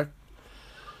that correct?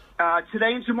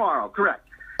 Today and tomorrow, correct.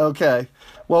 Okay.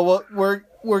 Well,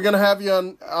 we're gonna have you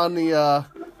on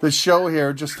the show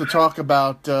here just to talk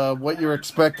about what you're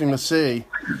expecting to see,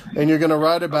 and you're gonna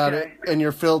write about it in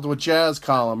your Filled with Jazz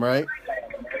column, right?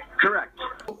 Correct.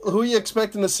 Who are you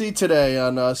expecting to see today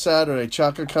on Saturday?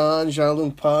 Chaka Khan,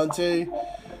 Jean-Luc Ponty?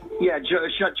 Yeah,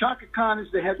 Chaka Khan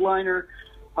is the headliner.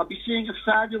 I'll be seeing a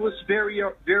fabulous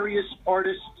various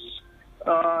artists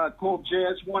called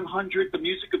Jazz 100, the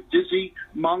music of Dizzy,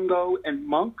 Mongo, and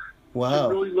Monk. Wow.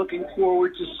 I'm really looking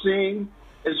forward to seeing,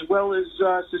 as well as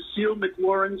Cecile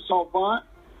McLaurin-Salvant,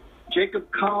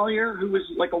 Jacob Collier, who is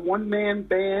like a one-man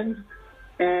band,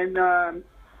 and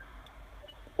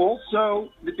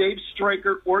also the Dave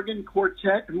Stryker Organ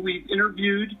Quartet, who we've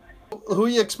interviewed. Who are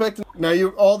you expecting? Now,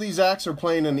 all these acts are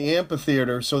playing in the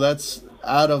amphitheater, so that's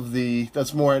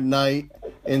that's more at night,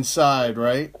 inside,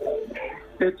 right?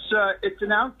 It's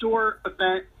an outdoor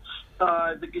event.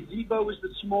 The gazebo is the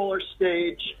smaller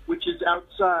stage, which is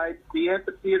outside. The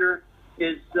amphitheater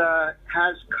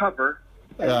has cover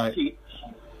and seats.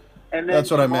 And then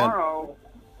that's what tomorrow,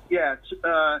 I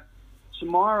meant.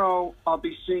 Tomorrow I'll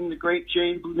be seeing the great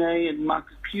Jane Bonet and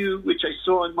Macapu, which I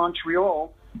saw in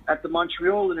Montreal at the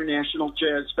Montreal International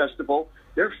Jazz Festival.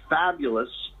 They're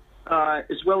fabulous,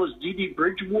 as well as Dee Dee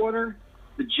Bridgewater,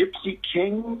 the Gypsy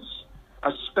Kings,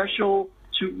 a special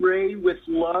To Ray with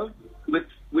Love,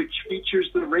 which features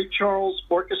the Ray Charles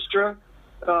Orchestra,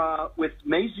 with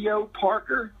Maceo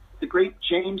Parker, the great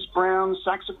James Brown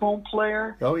saxophone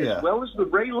player, as well as the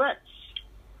Raelettes.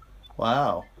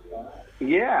 Wow.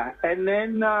 Yeah, and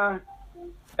then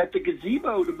at the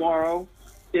gazebo tomorrow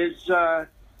is,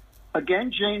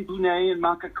 again, Jane Bonet and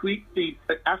Makakwik, the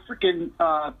African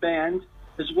band,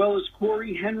 as well as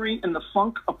Corey Henry and the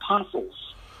Funk Apostles.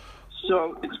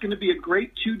 So it's going to be a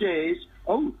great 2 days.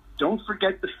 Oh, don't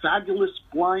forget the fabulous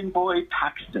Blind Boy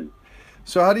Paxton.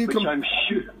 So how do you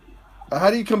How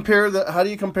do you compare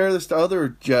this to other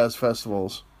jazz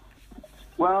festivals?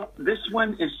 Well, this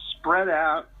one is spread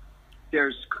out.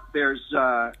 There's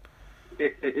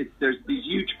these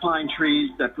huge pine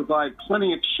trees that provide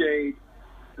plenty of shade.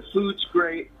 The food's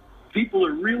great. People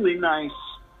are really nice.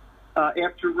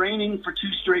 After raining for 2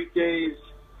 straight days,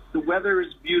 the weather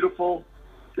is beautiful.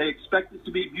 They expect it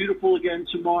to be beautiful again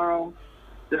tomorrow.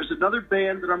 There's another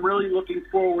band that I'm really looking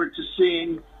forward to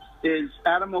seeing is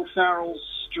Adam O'Farrell's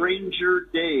Stranger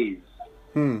Days.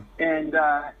 And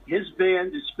his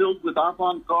band is filled with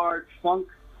avant-garde funk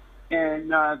and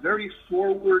very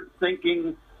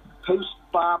forward-thinking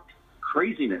post-bop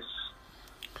craziness.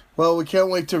 Well, we can't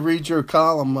wait to read your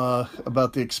column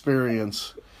about the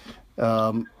experience.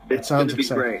 It's going to be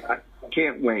great. I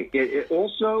can't wait. It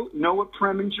also, Noah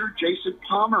Preminger, Jason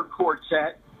Palmer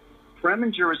Quartet.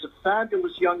 Preminger is a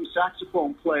fabulous young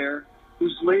saxophone player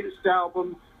whose latest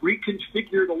album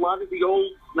reconfigured a lot of the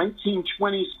old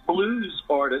 1920s blues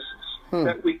artists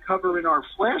that we cover in our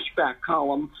flashback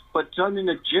column, but done in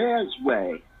a jazz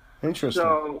way. Interesting.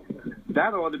 So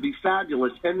that ought to be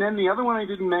fabulous. And then the other one I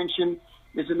didn't mention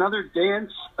is another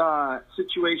dance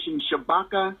situation,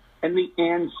 Shabaka and the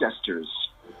Ancestors.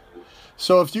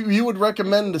 So if you would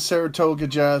recommend the Saratoga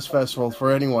Jazz Festival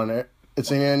for anyone, it's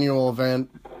an annual event.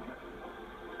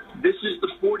 This is the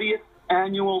 40th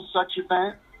annual such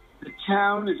event. The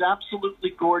town is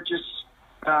absolutely gorgeous,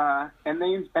 and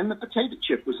the potato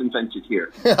chip was invented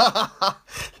here.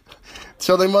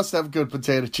 So they must have good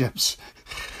potato chips.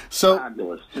 So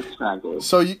fabulous, just fabulous.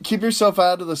 So you keep yourself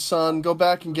out of the sun. Go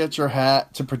back and get your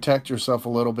hat to protect yourself a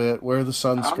little bit. Wear the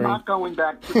sunscreen. I'm not going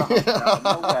back to the hotel.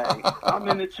 No way. I'm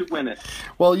in it to win it.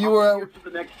 Well, you were here for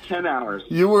the next 10 hours.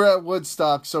 You were at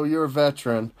Woodstock, so you're a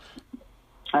veteran.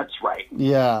 That's right.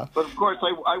 Yeah. But of course,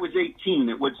 I was 18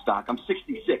 at Woodstock. I'm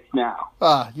 66 now.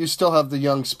 You still have the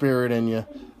young spirit in you.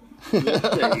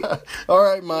 Let's see. All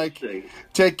right, Mike.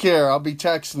 Take care. I'll be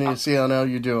texting you to see how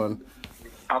you're doing.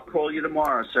 I'll call you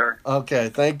tomorrow, sir. Okay,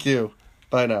 thank you.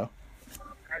 Bye now.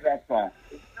 That's fine.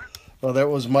 Well, that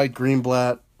was Mike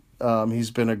Greenblatt.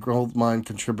 He's been a Goldmine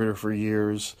contributor for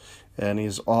years, and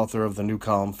he's author of the new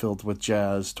column Filled with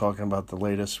Jazz, talking about the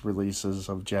latest releases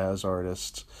of jazz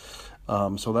artists.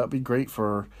 So that'd be great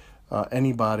for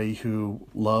anybody who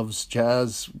loves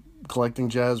jazz, collecting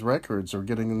jazz records, or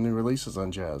getting the new releases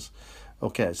on jazz.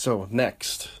 Okay, so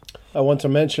next. I want to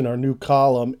mention our new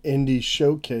column, Indie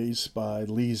Showcase by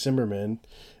Lee Zimmerman.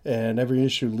 And every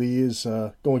issue, Lee is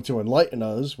going to enlighten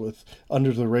us with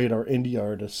under-the-radar indie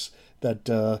artists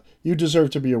that you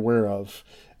deserve to be aware of.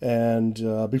 And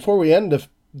before we end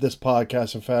this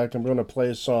podcast, in fact, I'm going to play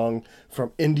a song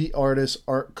from indie artist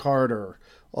Art Carter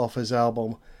off his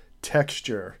album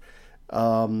Texture.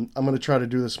 I'm going to try to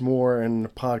do this more in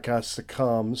podcasts to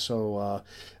come, so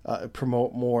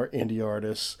promote more indie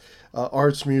artists.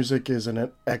 Art's music is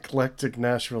an eclectic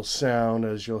Nashville sound,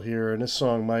 as you'll hear, and this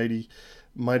song, Mighty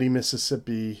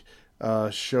Mississippi,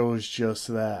 shows just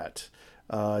that.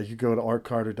 You go to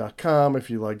artcarter.com if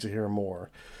you'd like to hear more.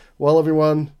 Well,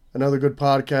 everyone, another good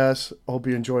podcast. Hope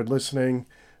you enjoyed listening.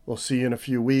 We'll see you in a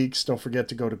few weeks. Don't forget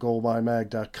to go to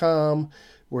goldminemag.com,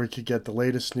 where you can get the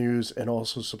latest news and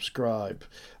also subscribe.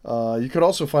 You could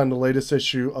also find the latest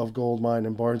issue of Goldmine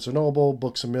in Barnes & Noble,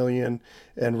 Books A Million,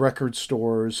 and record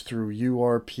stores through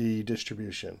URP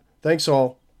distribution. Thanks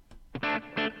all.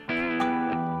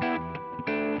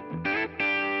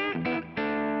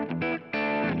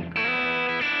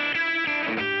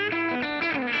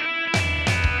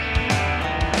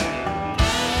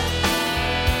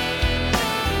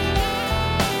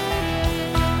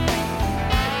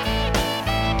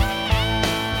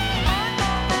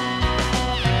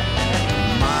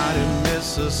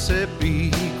 Mississippi,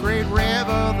 great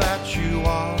river that you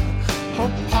are,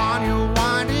 upon your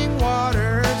winding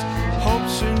waters,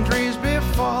 hopes and dreams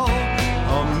befall.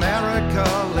 America,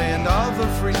 land of the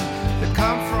free, that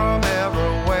come from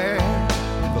everywhere.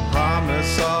 The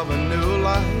promise of a new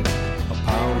life, a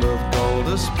pound of gold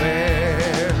to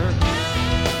spare.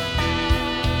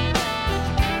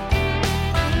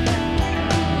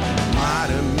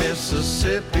 Mighty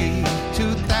Mississippi,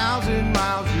 2,000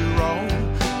 miles you roam.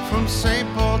 From St.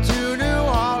 Paul to New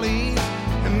Orleans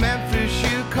and Memphis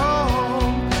you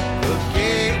come, the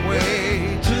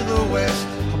gateway to the west,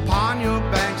 upon your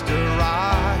banks to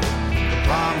ride, the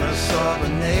promise of a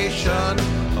nation,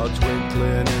 a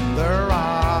twinkling in their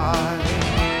eyes.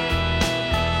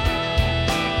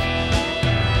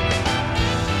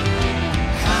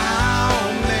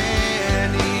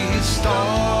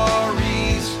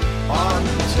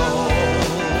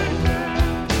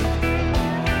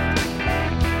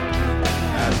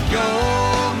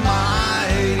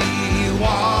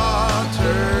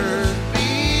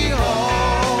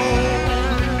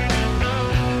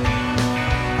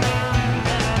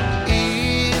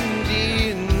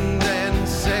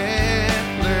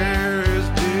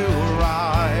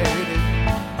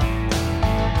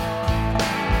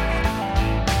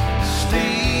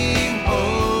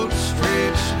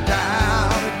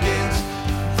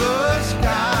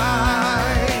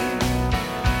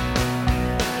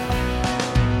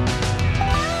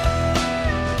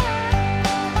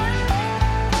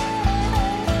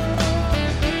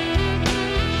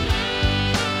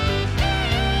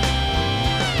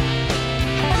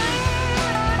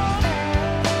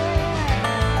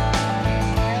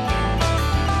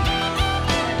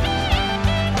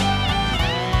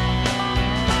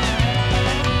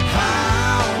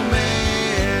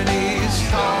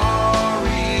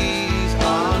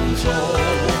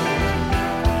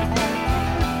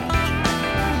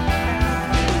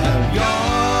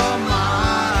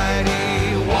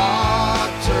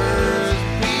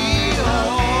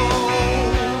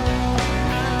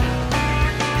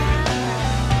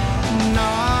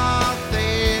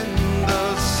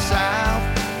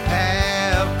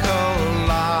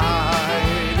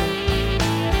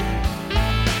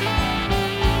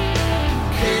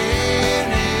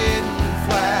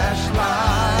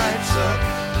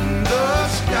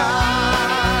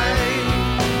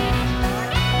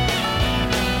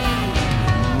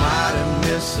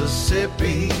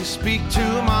 speak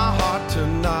to my